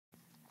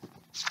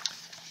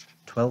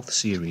12th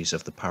series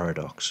of the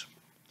paradox.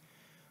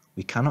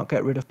 We cannot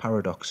get rid of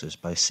paradoxes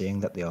by saying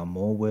that they are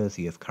more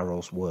worthy of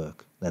Carroll's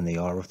work than they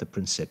are of the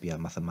Principia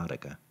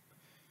Mathematica.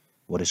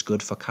 What is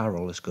good for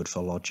Carroll is good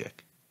for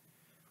logic.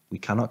 We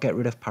cannot get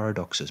rid of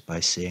paradoxes by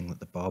saying that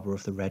the barber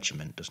of the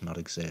regiment does not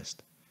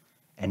exist,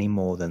 any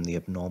more than the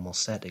abnormal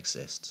set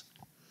exists.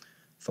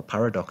 For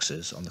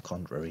paradoxes, on the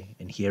contrary,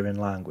 inhere in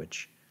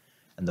language,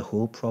 and the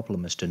whole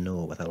problem is to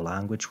know whether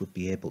language would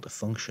be able to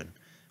function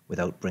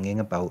without bringing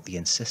about the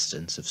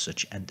insistence of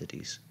such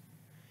entities.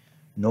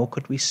 Nor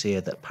could we say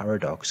that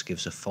paradox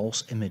gives a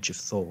false image of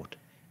thought,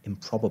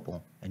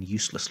 improbable and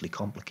uselessly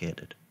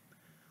complicated.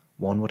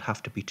 One would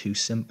have to be too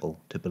simple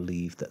to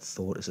believe that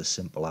thought is a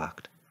simple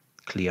act,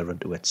 clear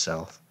unto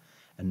itself,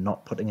 and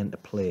not putting into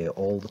play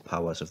all the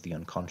powers of the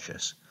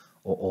unconscious,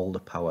 or all the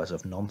powers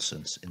of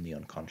nonsense in the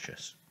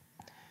unconscious.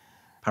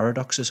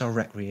 Paradoxes are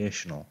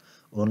recreational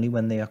only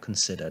when they are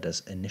considered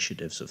as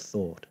initiatives of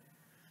thought.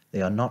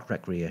 They are not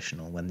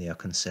recreational when they are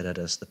considered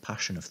as the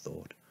passion of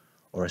thought,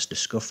 or as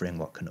discovering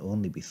what can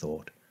only be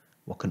thought,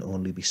 what can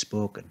only be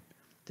spoken,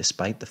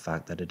 despite the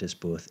fact that it is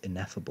both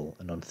ineffable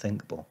and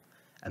unthinkable,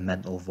 a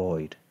mental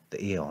void,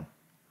 the aeon.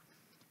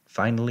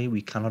 Finally,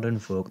 we cannot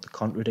invoke the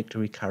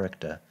contradictory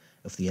character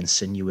of the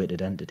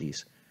insinuated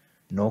entities,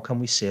 nor can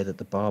we say that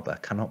the barber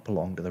cannot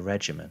belong to the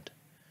regiment.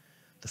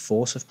 The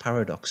force of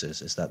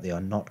paradoxes is that they are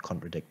not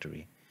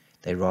contradictory,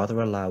 they rather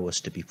allow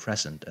us to be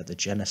present at the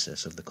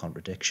genesis of the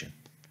contradiction.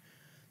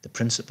 The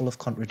principle of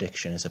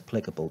contradiction is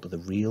applicable to the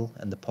real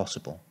and the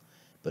possible,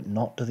 but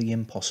not to the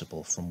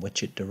impossible from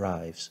which it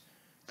derives,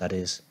 that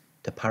is,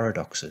 to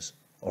paradoxes,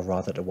 or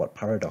rather to what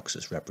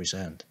paradoxes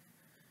represent.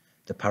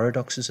 The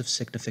paradoxes of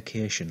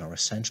signification are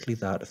essentially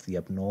that of the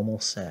abnormal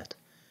set,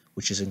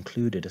 which is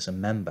included as a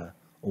member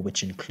or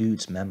which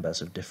includes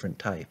members of different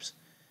types,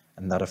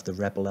 and that of the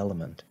rebel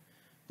element,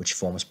 which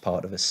forms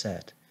part of a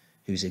set,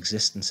 whose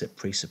existence it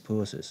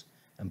presupposes,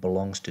 and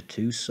belongs to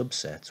two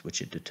subsets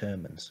which it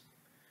determines.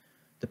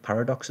 The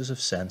paradoxes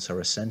of sense are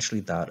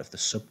essentially that of the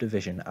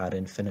subdivision ad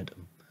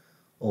infinitum,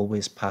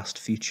 always past,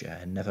 future,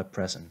 and never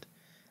present,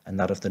 and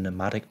that of the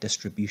nomadic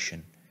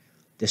distribution,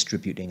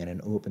 distributing in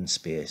an open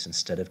space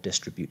instead of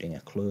distributing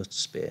a closed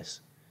space.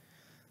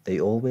 They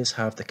always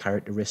have the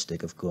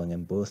characteristic of going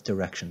in both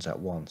directions at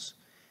once,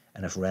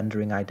 and of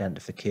rendering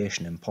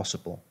identification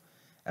impossible,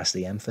 as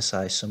they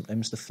emphasize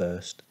sometimes the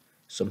first,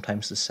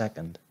 sometimes the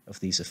second, of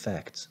these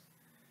effects.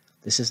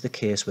 This is the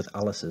case with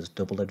Alice's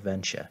double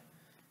adventure,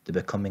 the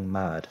becoming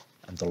mad,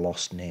 and the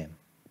lost name.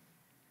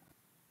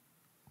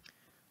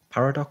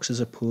 Paradox is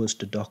opposed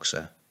to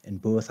doxa in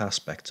both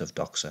aspects of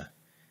doxa,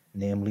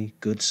 namely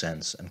good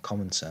sense and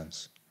common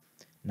sense.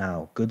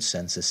 Now, good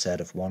sense is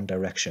said of one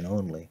direction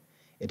only.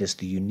 It is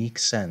the unique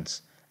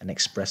sense and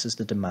expresses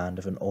the demand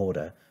of an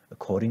order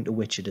according to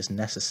which it is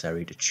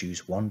necessary to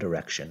choose one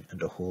direction and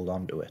to hold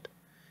on to it.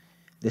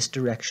 This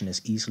direction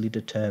is easily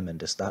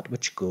determined as that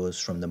which goes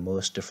from the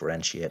most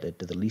differentiated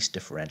to the least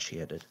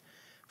differentiated,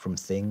 from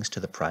things to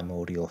the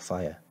primordial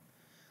fire.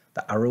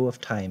 The arrow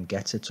of time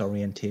gets its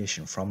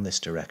orientation from this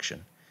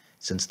direction,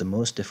 since the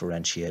most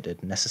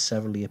differentiated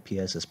necessarily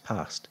appears as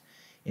past,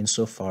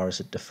 insofar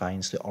as it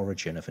defines the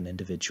origin of an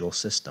individual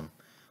system,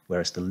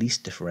 whereas the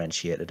least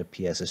differentiated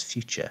appears as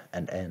future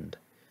and end.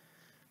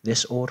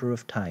 This order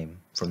of time,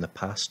 from the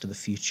past to the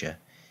future,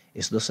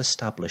 is thus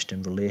established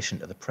in relation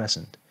to the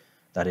present,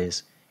 that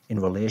is, in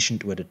relation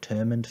to a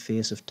determined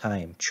phase of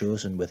time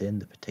chosen within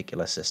the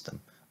particular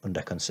system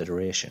under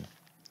consideration.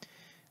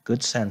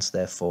 Good sense,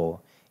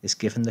 therefore, is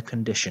given the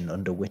condition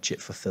under which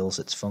it fulfills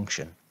its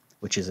function,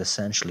 which is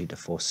essentially to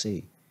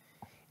foresee.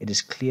 It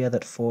is clear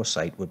that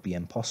foresight would be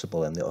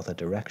impossible in the other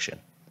direction,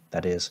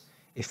 that is,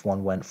 if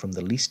one went from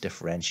the least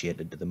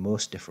differentiated to the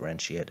most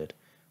differentiated,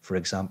 for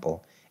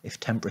example, if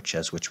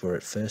temperatures which were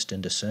at first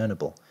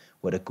indiscernible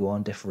were to go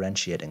on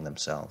differentiating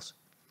themselves.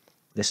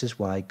 This is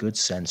why good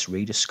sense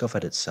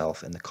rediscovered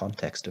itself in the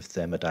context of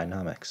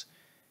thermodynamics.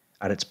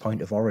 At its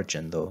point of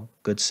origin, though,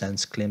 good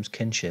sense claims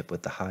kinship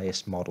with the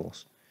highest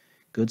models.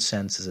 Good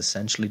sense is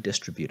essentially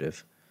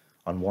distributive,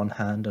 on one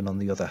hand and on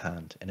the other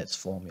hand, in its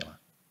formula.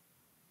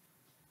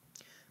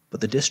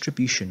 But the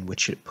distribution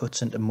which it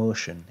puts into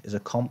motion is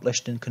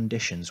accomplished in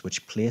conditions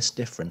which place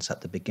difference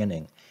at the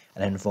beginning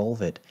and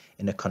involve it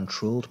in a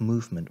controlled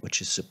movement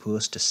which is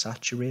supposed to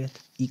saturate,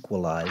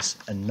 equalize,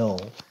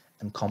 annul,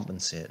 and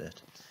compensate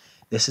it.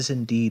 This is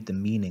indeed the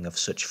meaning of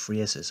such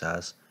phrases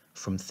as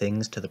from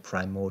things to the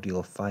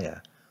primordial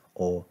fire,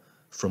 or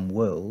from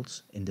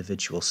worlds,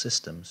 individual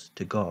systems,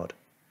 to God.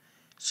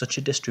 Such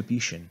a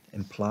distribution,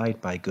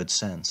 implied by good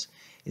sense,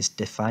 is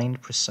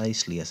defined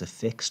precisely as a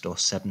fixed or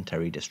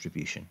sedentary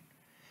distribution.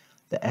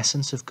 The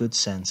essence of good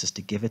sense is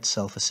to give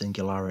itself a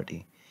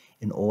singularity,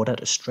 in order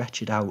to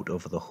stretch it out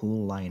over the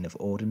whole line of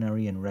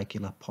ordinary and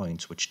regular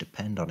points which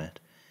depend on it,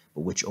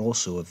 but which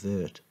also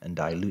avert and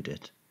dilute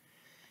it.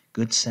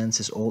 Good sense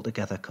is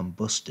altogether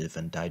combustive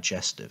and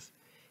digestive.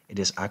 It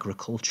is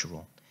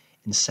agricultural,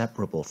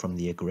 inseparable from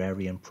the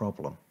agrarian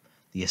problem,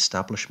 the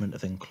establishment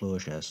of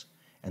enclosures,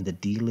 and the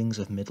dealings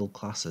of middle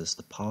classes,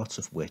 the parts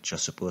of which are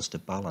supposed to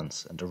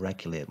balance and to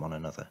regulate one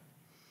another.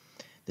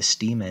 The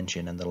steam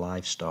engine and the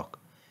livestock,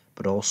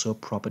 but also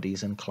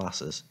properties and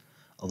classes,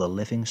 are the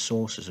living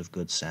sources of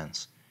good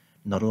sense,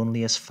 not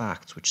only as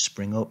facts which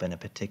spring up in a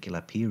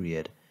particular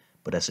period,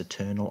 but as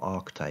eternal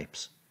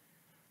archetypes.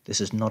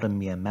 This is not a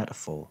mere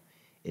metaphor,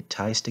 it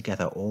ties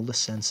together all the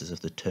senses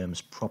of the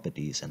terms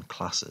properties and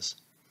classes.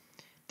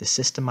 The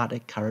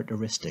systematic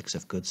characteristics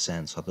of good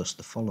sense are thus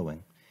the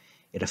following.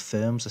 It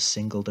affirms a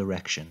single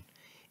direction.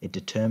 It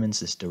determines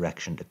this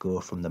direction to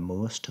go from the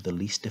most to the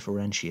least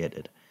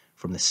differentiated,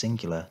 from the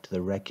singular to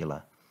the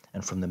regular,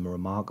 and from the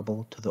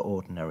remarkable to the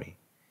ordinary.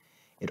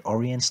 It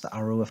orients the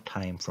arrow of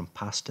time from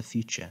past to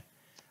future.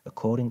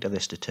 According to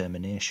this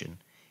determination,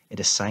 it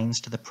assigns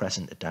to the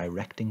present a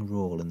directing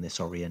role in this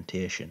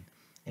orientation.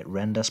 It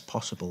renders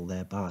possible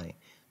thereby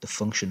the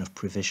function of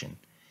prevision,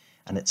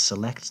 and it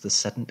selects the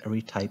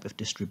sedentary type of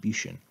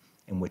distribution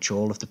in which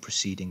all of the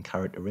preceding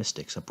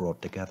characteristics are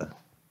brought together.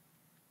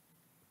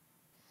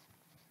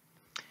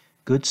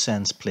 Good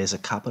sense plays a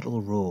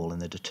capital role in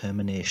the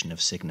determination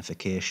of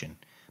signification,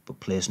 but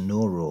plays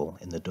no role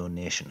in the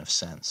donation of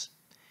sense.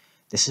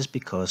 This is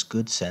because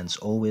good sense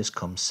always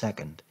comes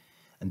second,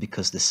 and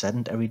because the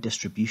sedentary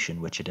distribution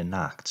which it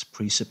enacts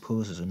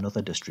presupposes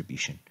another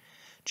distribution,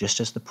 just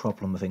as the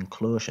problem of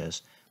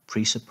enclosures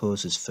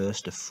presupposes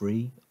first a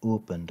free,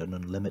 opened, and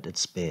unlimited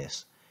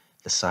space,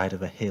 the side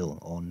of a hill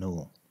or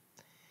knoll.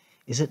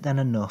 Is it then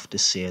enough to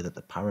say that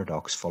the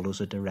paradox follows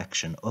a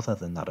direction other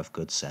than that of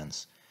good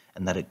sense,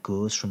 and that it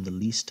goes from the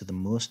least to the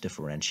most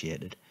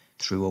differentiated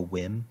through a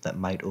whim that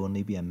might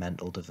only be a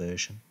mental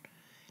diversion?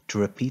 To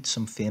repeat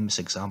some famous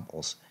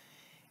examples,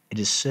 it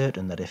is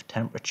certain that if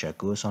temperature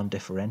goes on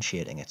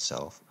differentiating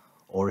itself,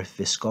 or if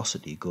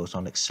viscosity goes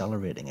on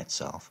accelerating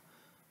itself,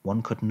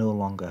 one could no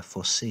longer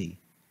foresee.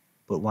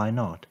 But why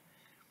not?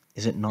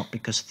 Is it not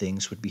because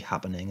things would be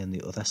happening in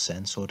the other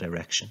sense or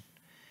direction?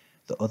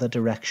 The other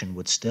direction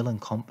would still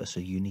encompass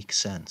a unique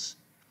sense.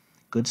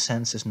 Good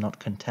sense is not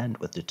content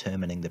with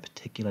determining the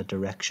particular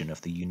direction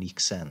of the unique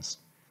sense.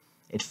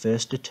 It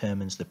first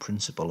determines the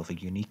principle of a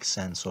unique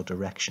sense or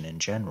direction in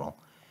general,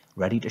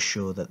 ready to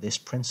show that this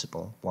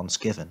principle, once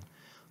given,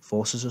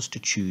 forces us to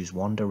choose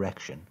one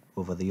direction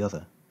over the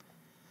other.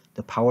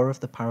 The power of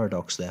the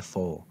paradox,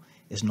 therefore,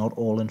 is not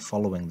all in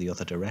following the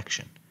other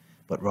direction,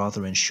 but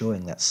rather in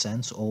showing that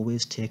sense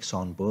always takes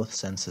on both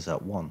senses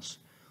at once,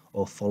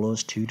 or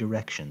follows two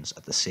directions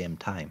at the same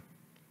time.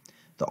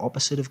 The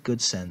opposite of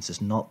good sense is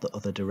not the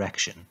other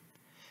direction,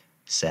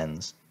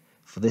 sense,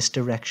 for this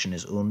direction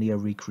is only a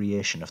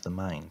recreation of the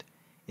mind,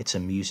 its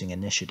amusing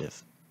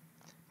initiative.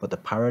 But the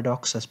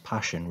paradox as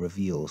passion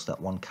reveals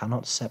that one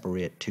cannot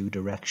separate two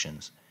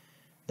directions,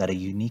 that a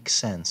unique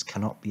sense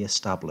cannot be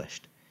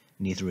established,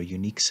 neither a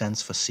unique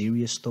sense for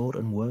serious thought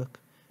and work,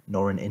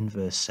 nor an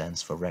inverse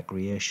sense for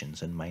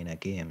recreations and minor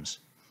games.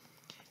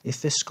 If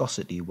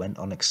viscosity went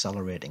on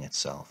accelerating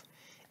itself,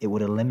 it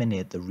would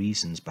eliminate the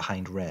reasons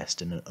behind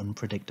rest in an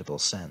unpredictable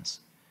sense.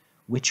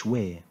 Which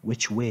way,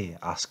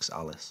 asks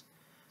Alice.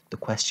 The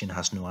question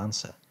has no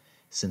answer,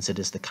 since it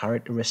is the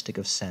characteristic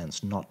of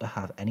sense not to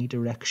have any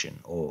direction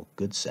or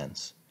good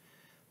sense.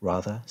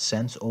 Rather,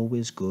 sense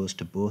always goes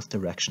to both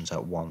directions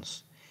at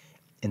once,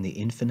 in the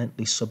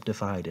infinitely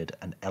subdivided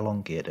and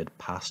elongated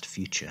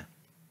past-future.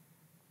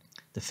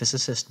 The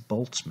physicist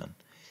Boltzmann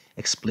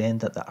explained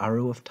that the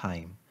arrow of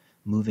time,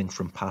 moving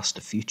from past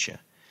to future,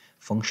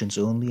 functions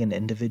only in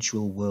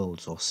individual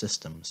worlds or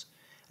systems,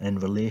 and in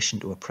relation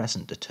to a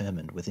present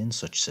determined within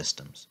such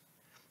systems.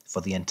 For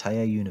the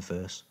entire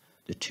universe,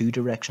 the two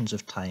directions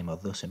of time are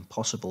thus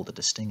impossible to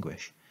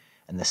distinguish,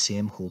 and the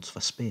same holds for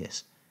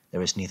space.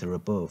 There is neither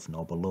above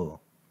nor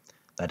below.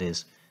 That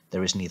is,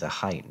 there is neither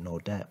height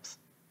nor depth.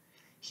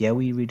 Here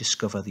we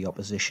rediscover the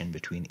opposition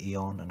between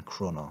eon and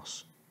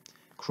chronos.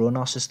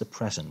 Chronos is the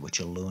present which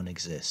alone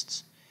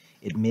exists.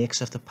 It makes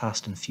of the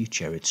past and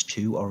future its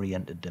two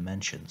oriented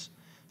dimensions,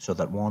 so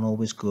that one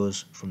always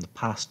goes from the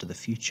past to the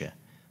future,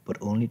 but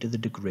only to the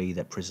degree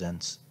that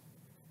presents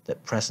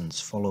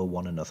follow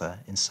one another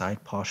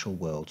inside partial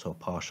worlds or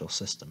partial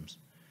systems.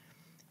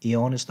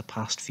 Eon is the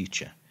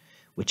past-future,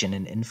 which in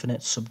an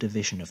infinite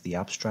subdivision of the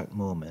abstract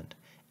moment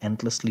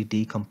endlessly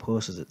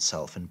decomposes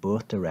itself in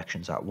both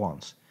directions at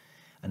once,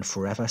 and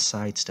forever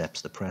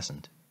sidesteps the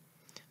present.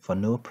 For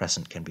no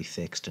present can be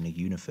fixed in a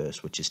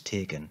universe which is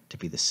taken to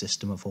be the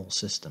system of all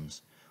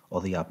systems,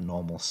 or the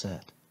abnormal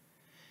set.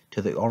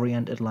 To the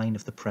oriented line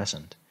of the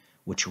present,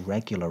 which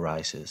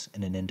regularizes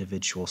in an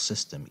individual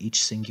system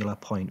each singular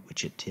point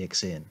which it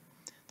takes in,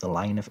 the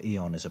line of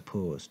eon is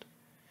opposed.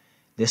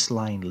 This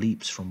line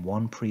leaps from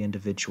one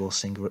pre-individual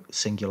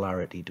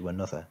singularity to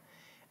another,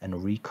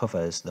 and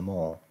recovers them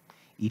all,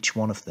 each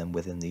one of them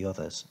within the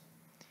others.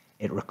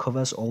 It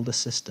recovers all the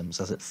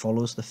systems as it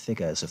follows the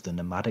figures of the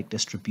nomadic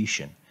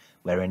distribution,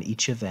 wherein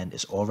each event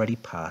is already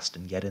past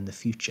and yet in the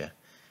future,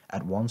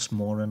 at once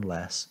more and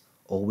less,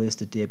 always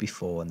the day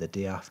before and the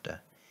day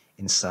after,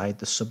 inside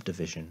the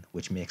subdivision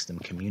which makes them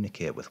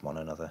communicate with one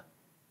another.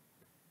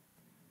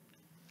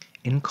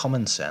 In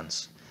common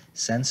sense,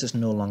 Sense is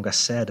no longer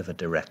said of a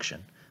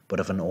direction, but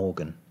of an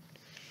organ.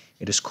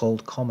 It is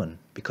called common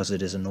because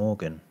it is an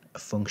organ, a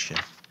function,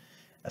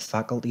 a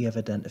faculty of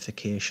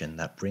identification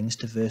that brings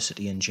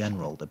diversity in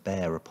general to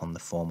bear upon the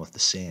form of the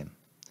same.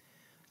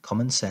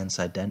 Common sense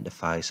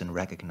identifies and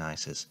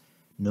recognizes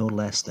no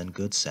less than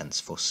good sense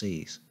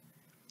foresees.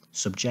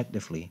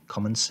 Subjectively,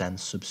 common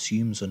sense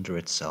subsumes under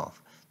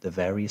itself the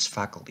various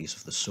faculties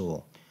of the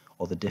soul,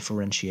 or the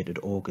differentiated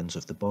organs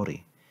of the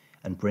body,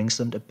 and brings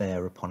them to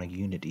bear upon a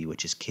unity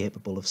which is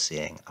capable of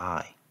saying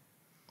I.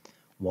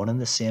 One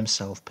and the same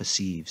self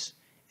perceives,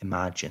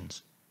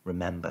 imagines,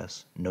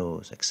 remembers,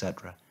 knows,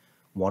 etc.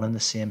 One and the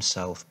same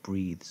self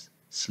breathes,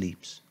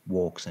 sleeps,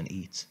 walks, and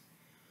eats.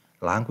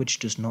 Language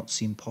does not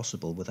seem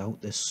possible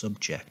without this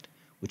subject,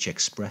 which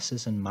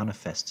expresses and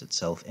manifests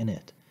itself in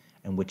it,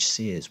 and which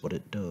says what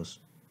it does.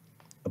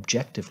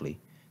 Objectively,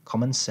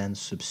 common sense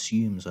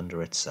subsumes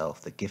under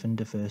itself the given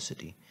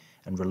diversity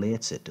and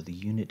relates it to the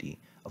unity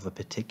of a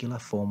particular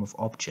form of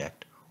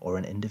object or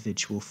an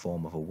individual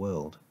form of a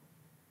world.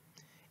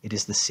 It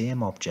is the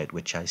same object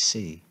which I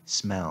see,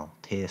 smell,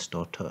 taste,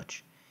 or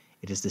touch.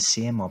 It is the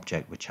same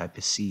object which I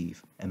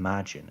perceive,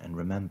 imagine, and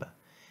remember,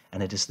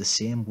 and it is the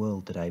same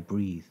world that I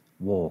breathe,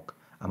 walk,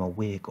 am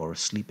awake or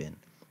asleep in,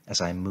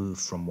 as I move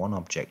from one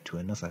object to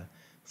another,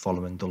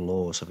 following the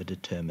laws of a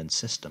determined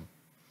system.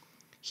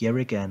 Here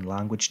again,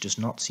 language does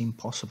not seem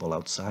possible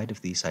outside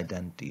of these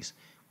identities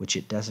which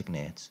it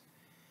designates.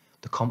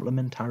 The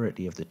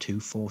complementarity of the two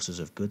forces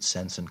of good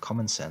sense and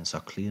common sense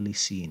are clearly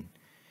seen.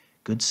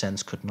 Good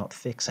sense could not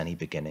fix any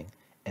beginning,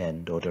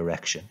 end, or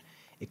direction.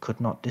 It could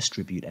not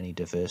distribute any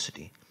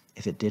diversity,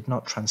 if it did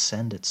not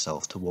transcend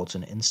itself towards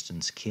an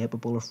instance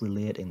capable of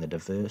relating the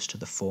diverse to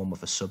the form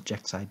of a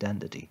subject's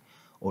identity,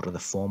 or to the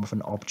form of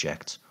an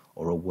object's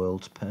or a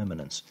world's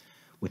permanence,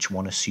 which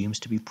one assumes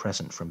to be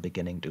present from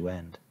beginning to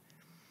end.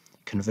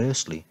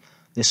 Conversely,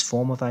 this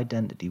form of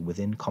identity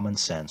within common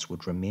sense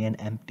would remain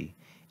empty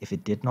if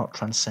it did not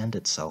transcend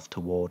itself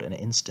toward an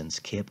instance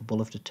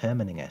capable of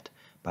determining it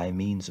by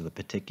means of a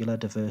particular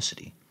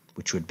diversity,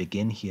 which would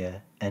begin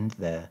here, end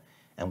there,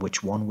 and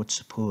which one would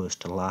suppose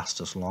to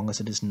last as long as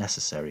it is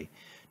necessary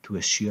to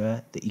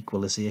assure the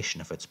equalization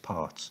of its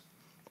parts.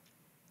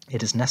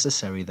 It is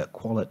necessary that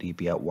quality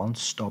be at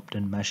once stopped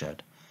and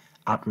measured,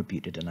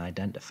 attributed and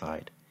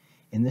identified.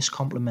 In this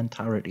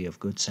complementarity of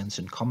good sense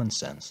and common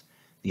sense,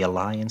 the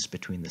alliance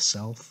between the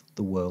self,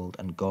 the world,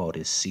 and God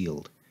is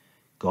sealed,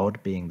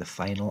 God being the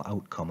final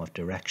outcome of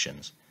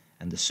directions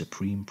and the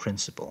supreme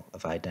principle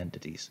of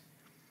identities.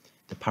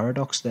 The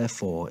paradox,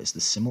 therefore, is the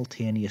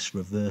simultaneous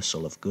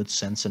reversal of good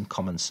sense and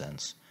common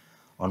sense.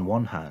 On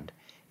one hand,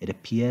 it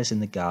appears in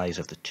the guise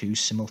of the two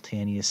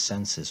simultaneous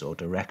senses or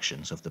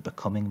directions of the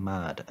becoming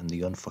mad and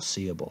the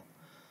unforeseeable.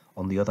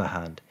 On the other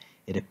hand,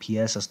 it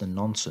appears as the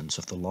nonsense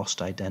of the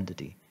lost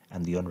identity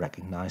and the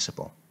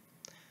unrecognizable.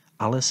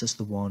 Alice is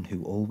the one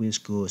who always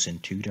goes in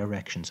two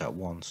directions at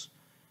once.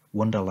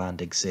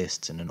 Wonderland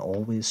exists in an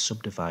always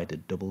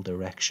subdivided double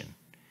direction.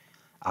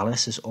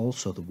 Alice is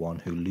also the one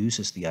who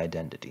loses the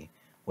identity,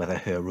 whether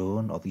her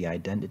own or the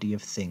identity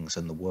of things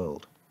in the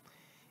world.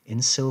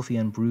 In Sylvie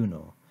and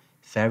Bruno,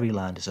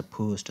 fairyland is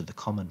opposed to the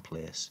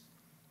commonplace.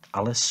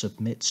 Alice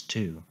submits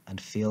to and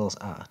fails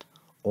at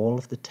all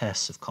of the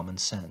tests of common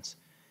sense,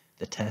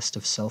 the test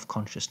of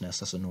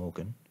self-consciousness as an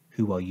organ.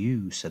 Who are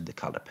you? Said the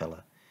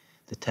caterpillar.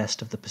 The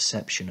test of the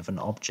perception of an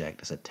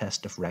object as a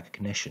test of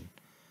recognition,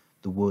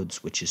 the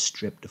woods which is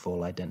stripped of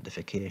all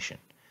identification,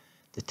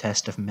 the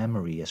test of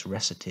memory as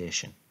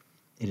recitation.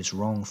 It is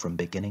wrong from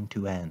beginning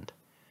to end.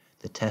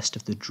 The test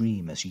of the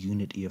dream as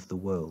unity of the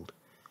world,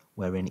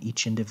 wherein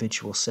each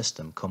individual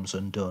system comes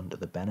undone to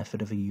the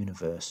benefit of a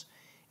universe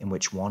in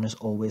which one is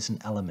always an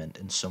element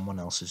in someone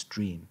else's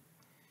dream.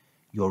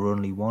 You're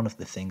only one of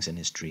the things in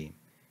his dream.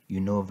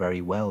 You know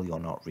very well you're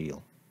not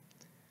real.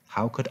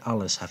 How could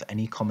Alice have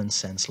any common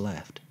sense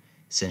left,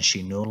 since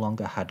she no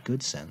longer had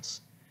good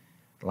sense?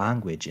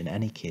 Language, in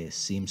any case,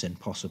 seems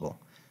impossible,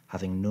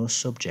 having no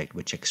subject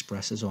which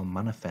expresses or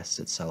manifests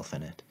itself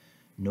in it,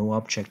 no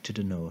object to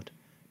denote,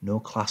 no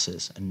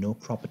classes and no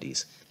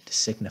properties to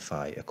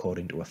signify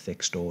according to a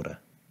fixed order.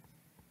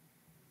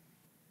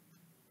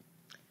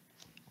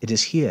 It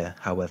is here,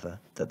 however,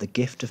 that the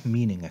gift of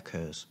meaning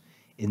occurs,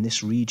 in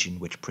this region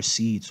which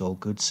precedes all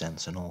good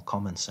sense and all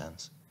common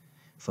sense.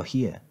 For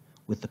here,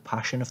 with the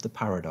passion of the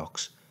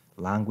paradox,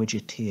 language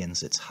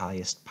attains its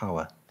highest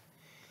power.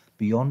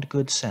 Beyond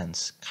good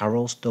sense,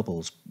 Carroll's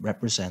doubles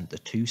represent the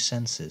two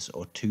senses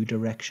or two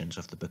directions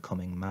of the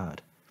becoming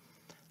mad.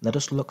 Let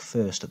us look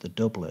first at the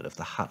doublet of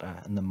the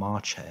Hatter and the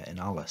March Hare in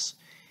Alice.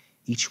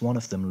 Each one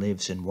of them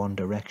lives in one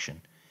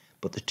direction,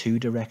 but the two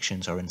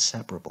directions are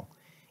inseparable.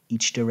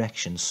 Each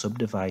direction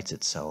subdivides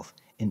itself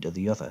into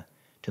the other,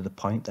 to the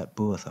point that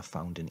both are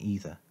found in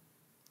either.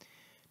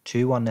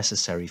 Two are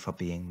necessary for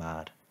being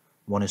mad.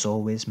 One is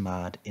always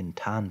mad in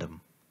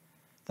tandem.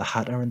 The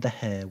Hatter and the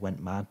Hare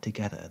went mad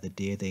together the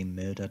day they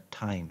murdered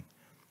time,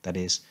 that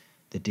is,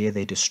 the day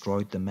they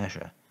destroyed the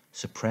measure,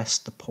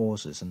 suppressed the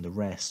pauses and the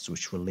rests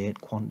which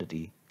relate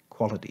quality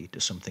to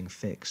something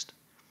fixed.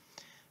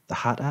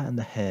 The hatter and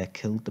the hare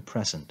killed the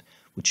present,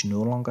 which no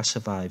longer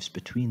survives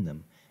between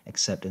them,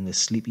 except in the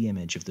sleepy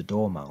image of the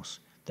dormouse,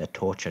 their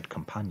tortured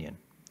companion.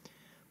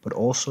 But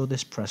also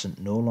this present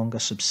no longer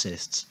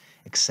subsists,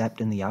 except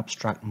in the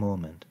abstract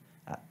moment,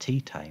 at tea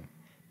time,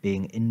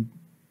 being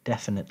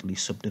indefinitely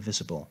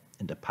subdivisible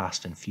into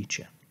past and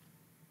future.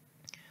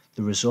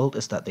 The result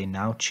is that they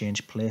now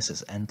change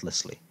places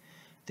endlessly.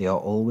 They are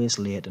always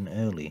late and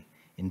early,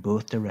 in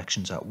both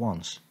directions at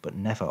once, but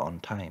never on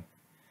time.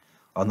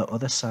 On the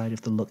other side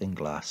of the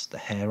looking-glass, the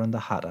hare and the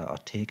hatter are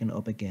taken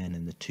up again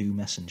in the two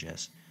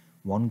messengers,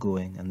 one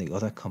going and the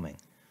other coming,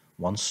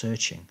 one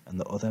searching and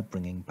the other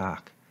bringing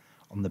back,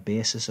 on the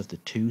basis of the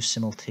two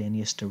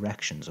simultaneous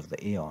directions of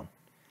the aeon.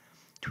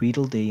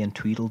 Tweedledee and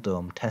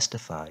Tweedledum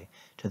testify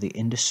to the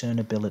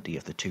indiscernibility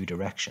of the two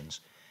directions,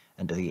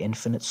 and to the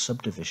infinite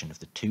subdivision of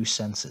the two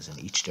senses in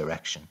each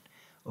direction,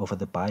 over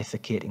the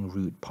bifurcating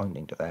route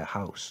pointing to their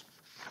house.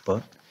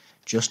 But,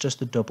 just as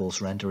the doubles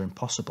render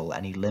impossible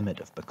any limit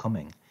of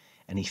becoming,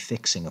 any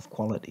fixing of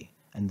quality,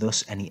 and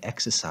thus any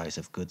exercise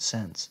of good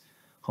sense,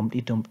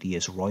 Humpty Dumpty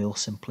is royal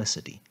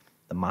simplicity,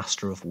 the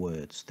master of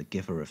words, the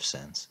giver of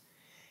sense.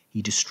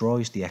 He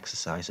destroys the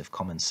exercise of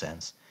common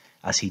sense,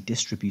 as he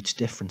distributes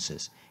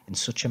differences in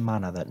such a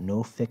manner that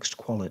no fixed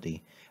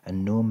quality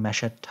and no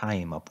measured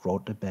time are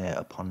brought to bear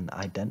upon an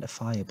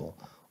identifiable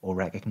or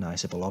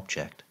recognizable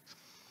object.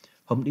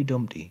 Humpty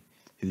Dumpty,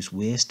 whose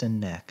waist and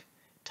neck,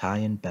 tie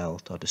and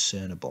belt are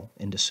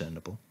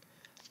indiscernible,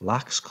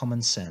 lacks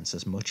common sense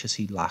as much as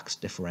he lacks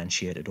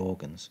differentiated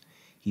organs.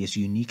 He is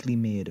uniquely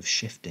made of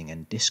shifting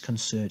and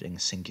disconcerting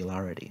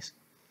singularities.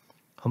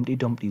 Humpty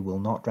Dumpty will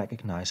not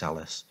recognize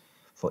Alice,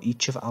 for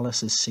each of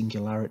Alice's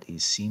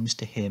singularities seems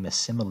to him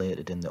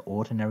assimilated in the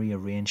ordinary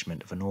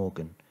arrangement of an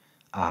organ,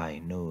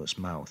 eye, nose,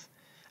 mouth,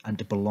 and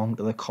to belong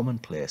to the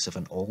commonplace of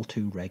an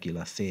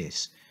all-too-regular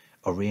face,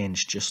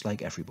 arranged just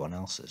like everyone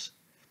else's.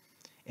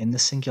 In the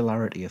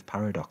singularity of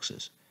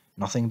paradoxes,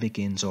 nothing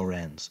begins or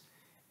ends.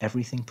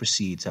 Everything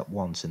proceeds at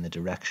once in the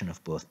direction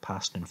of both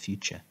past and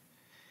future.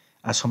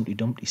 As Humpty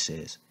Dumpty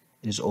says,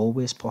 it is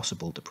always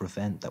possible to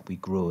prevent that we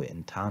grow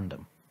in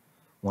tandem.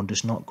 One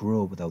does not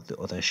grow without the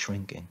other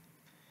shrinking.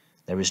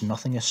 There is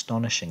nothing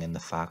astonishing in the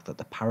fact that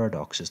the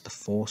paradox is the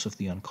force of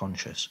the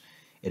unconscious.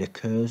 It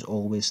occurs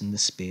always in the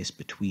space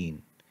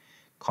between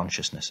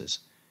consciousnesses,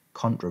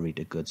 contrary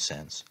to good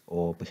sense,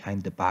 or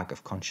behind the back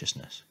of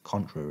consciousness,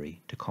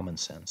 contrary to common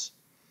sense.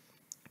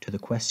 To the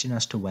question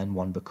as to when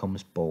one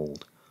becomes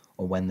bald,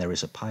 or when there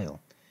is a pile,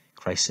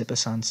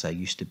 Chrysippus' answer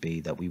used to be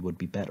that we would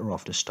be better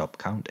off to stop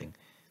counting,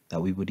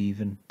 that we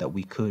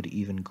could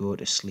even go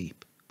to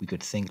sleep, we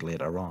could think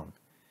later on.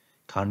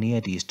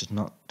 Carneades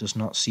does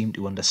not seem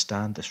to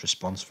understand this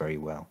response very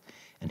well,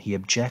 and he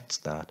objects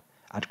that,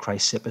 at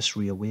Chrysippus'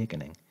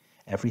 reawakening,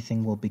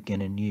 everything will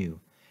begin anew,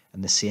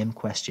 and the same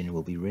question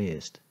will be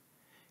raised.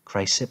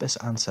 Chrysippus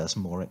answers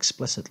more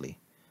explicitly.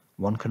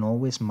 One can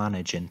always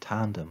manage in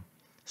tandem,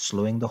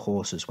 slowing the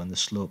horses when the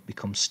slope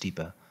becomes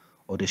steeper,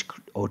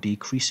 or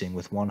decreasing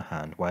with one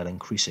hand while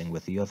increasing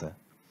with the other.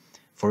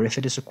 For if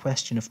it is a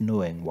question of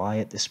knowing why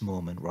at this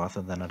moment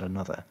rather than at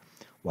another,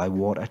 why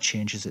water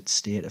changes its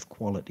state of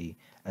quality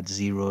at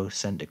 0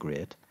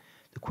 centigrade,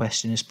 the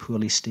question is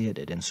poorly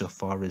stated in so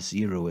far as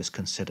 0 is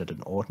considered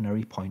an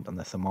ordinary point on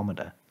the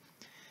thermometer.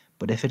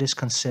 But if it is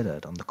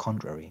considered, on the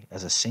contrary,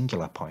 as a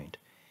singular point,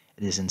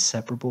 it is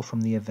inseparable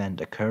from the event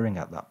occurring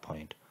at that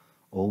point,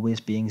 always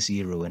being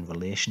 0 in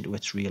relation to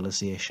its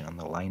realization on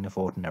the line of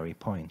ordinary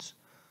points,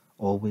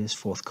 always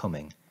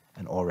forthcoming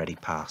and already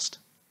past.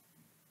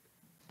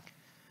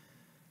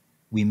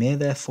 We may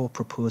therefore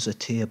propose a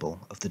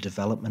table of the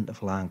development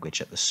of language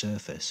at the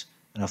surface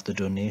and of the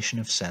donation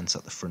of sense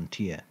at the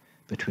frontier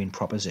between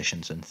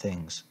propositions and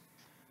things.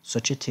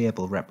 Such a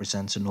table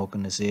represents an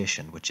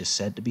organization which is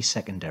said to be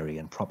secondary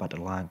and proper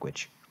to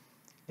language.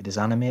 It is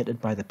animated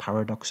by the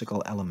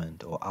paradoxical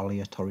element or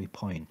aleatory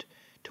point,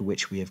 to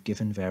which we have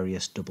given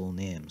various double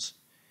names.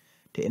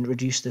 To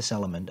introduce this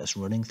element as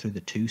running through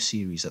the two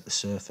series at the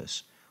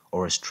surface,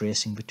 or as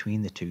tracing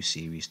between the two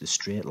series the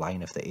straight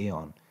line of the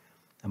aeon,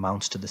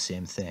 amounts to the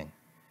same thing.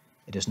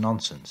 It is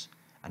nonsense,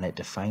 and it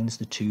defines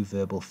the two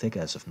verbal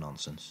figures of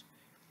nonsense.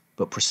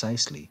 But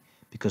precisely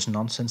because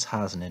nonsense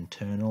has an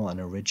internal and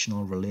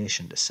original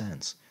relation to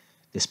sense,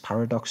 this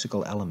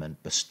paradoxical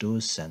element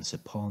bestows sense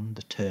upon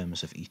the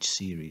terms of each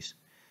series.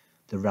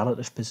 The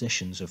relative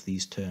positions of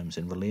these terms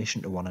in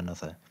relation to one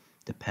another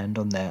depend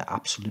on their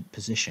absolute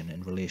position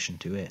in relation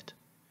to it.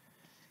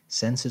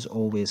 Sense is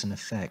always an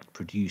effect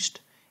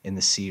produced in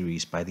the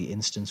series by the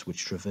instance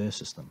which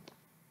traverses them.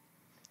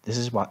 This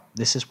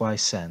is why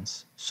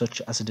sense,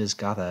 such as it is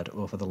gathered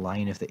over the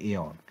line of the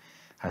aeon,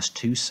 has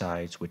two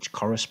sides which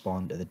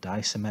correspond to the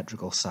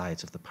disymmetrical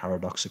sides of the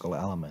paradoxical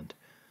element,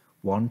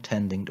 one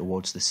tending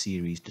towards the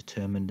series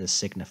determined as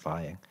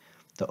signifying,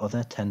 the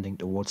other tending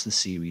towards the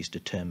series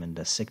determined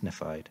as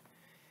signified.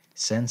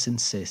 Sense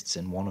insists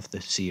in one of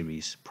the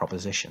series,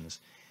 propositions.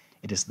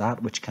 It is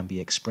that which can be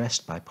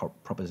expressed by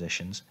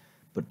propositions,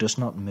 but does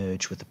not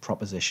merge with the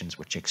propositions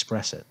which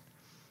express it.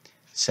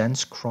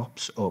 Sense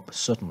crops up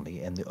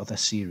suddenly in the other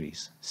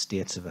series,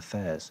 states of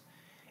affairs.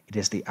 It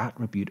is the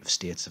attribute of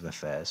states of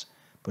affairs,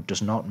 but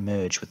does not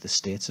merge with the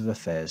states of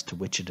affairs to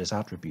which it is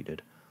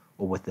attributed,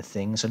 or with the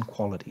things and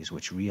qualities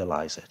which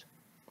realize it.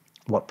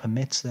 What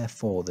permits,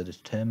 therefore, the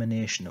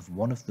determination of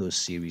one of those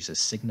series as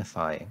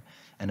signifying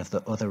and of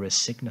the other as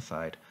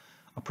signified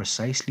are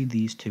precisely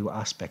these two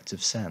aspects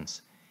of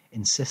sense,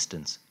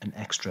 insistence and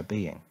extra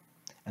being,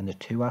 and the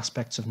two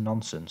aspects of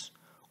nonsense,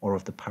 or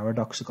of the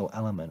paradoxical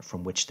element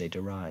from which they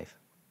derive: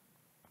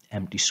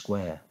 empty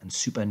square and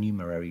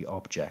supernumerary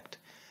object,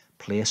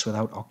 place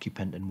without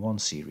occupant in one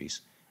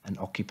series, and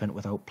occupant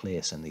without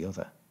place in the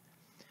other.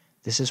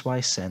 This is why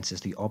sense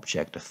is the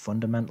object of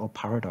fundamental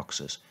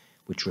paradoxes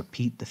which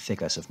repeat the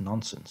figures of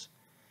nonsense.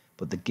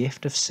 But the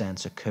gift of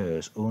sense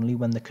occurs only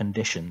when the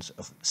conditions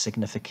of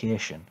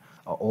signification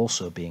are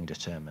also being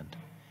determined.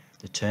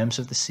 The terms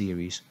of the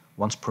series,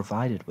 once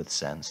provided with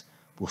sense,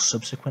 will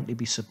subsequently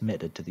be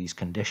submitted to these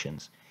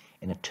conditions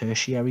in a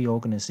tertiary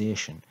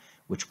organization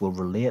which will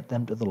relate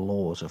them to the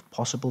laws of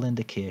possible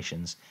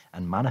indications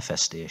and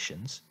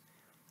manifestations,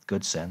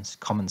 good sense,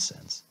 common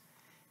sense.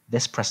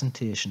 This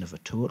presentation of a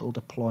total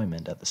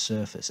deployment at the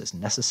surface is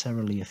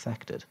necessarily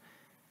effected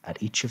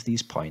at each of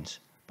these points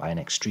by an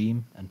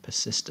extreme and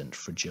persistent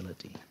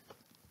fragility.